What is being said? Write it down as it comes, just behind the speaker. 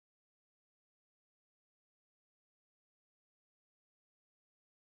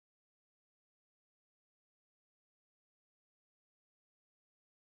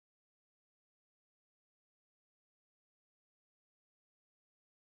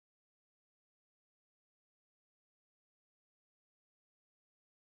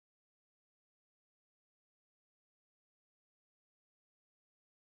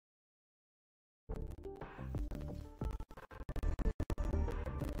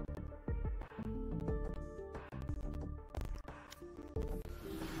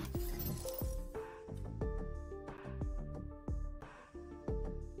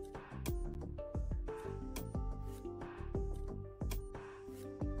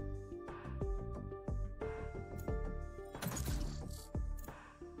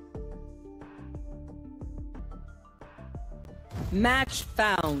Match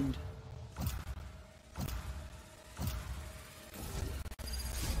found.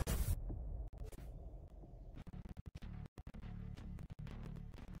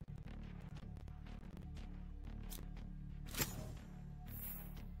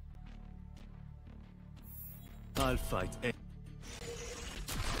 I'll fight.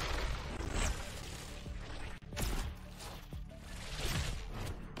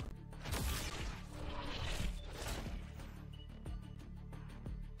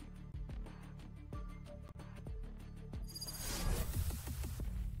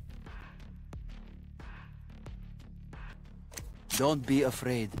 Don't be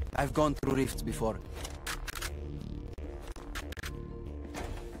afraid. I've gone through rifts before.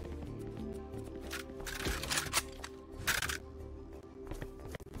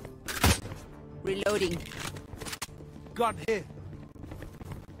 Reloading. Gun here.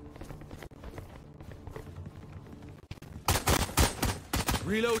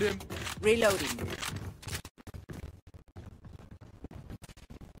 Reload him. Reloading.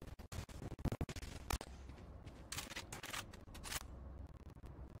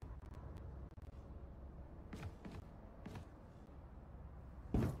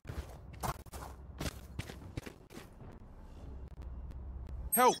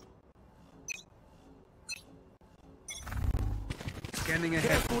 Help. Scanning ahead.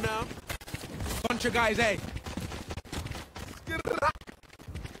 Careful now. Bunch of guys, eh?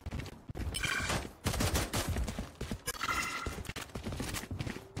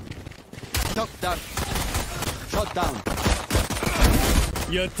 Knock down. Shot down.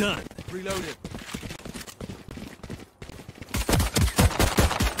 You're done. Reload it.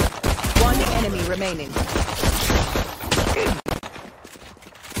 One enemy remaining.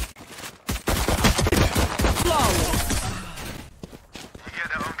 Flawless. You get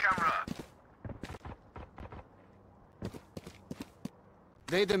that on camera.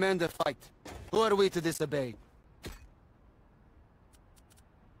 They demand a fight. Who are we to disobey?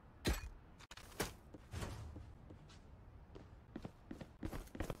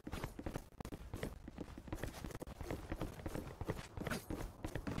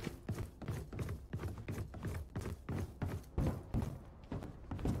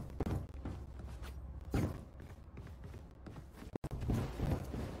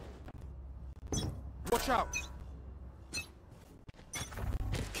 Watch out.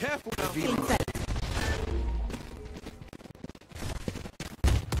 Careful now. Inside.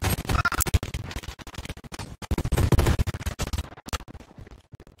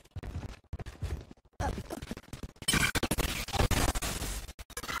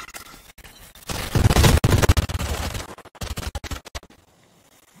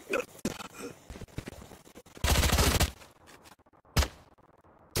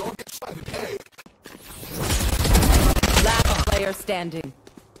 Don't get excited, hey. Last player standing.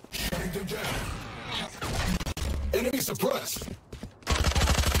 Shutting them down. Enemy suppressed.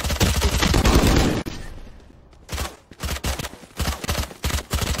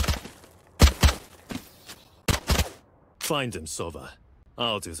 Find him, Sova.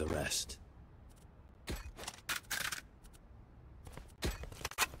 I'll do the rest.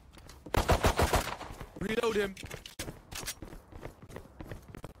 Reload him.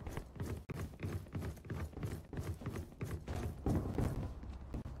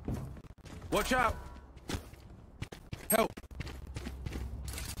 Watch out! Help!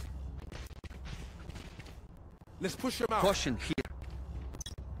 Let's push him out. Caution here.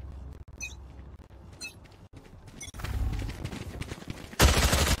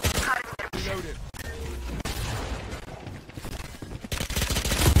 Reload it.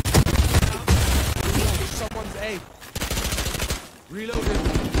 Someone's A. Reload it.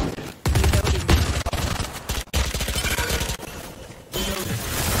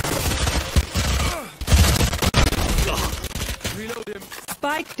 Reload him.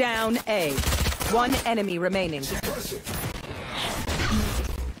 Spike down A. One enemy remaining.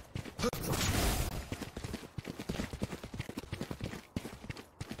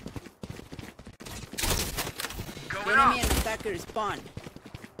 Enemy and attacker spawn.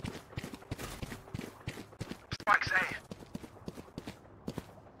 Spike's A.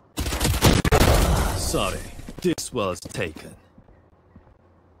 Sorry, this was taken.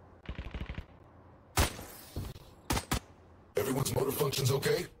 Everyone's motor functions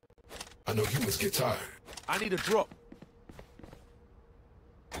okay? I know humans get tired. I need a drop.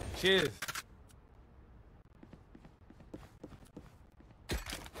 Cheers.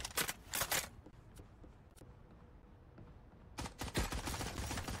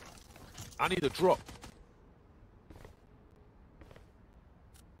 I need a drop.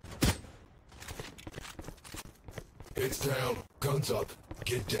 It's down. Guns up.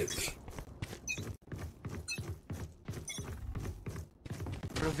 Get deadly.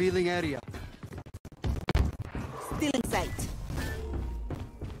 Revealing area. Still in sight.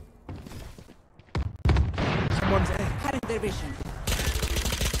 Someone's A. Cutting their vision.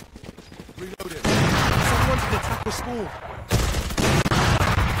 Reloaded. Someone's in the tackle spawn.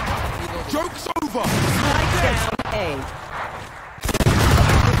 Joke's over! Spike down A.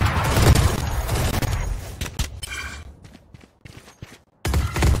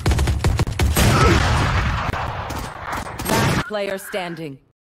 Last player standing.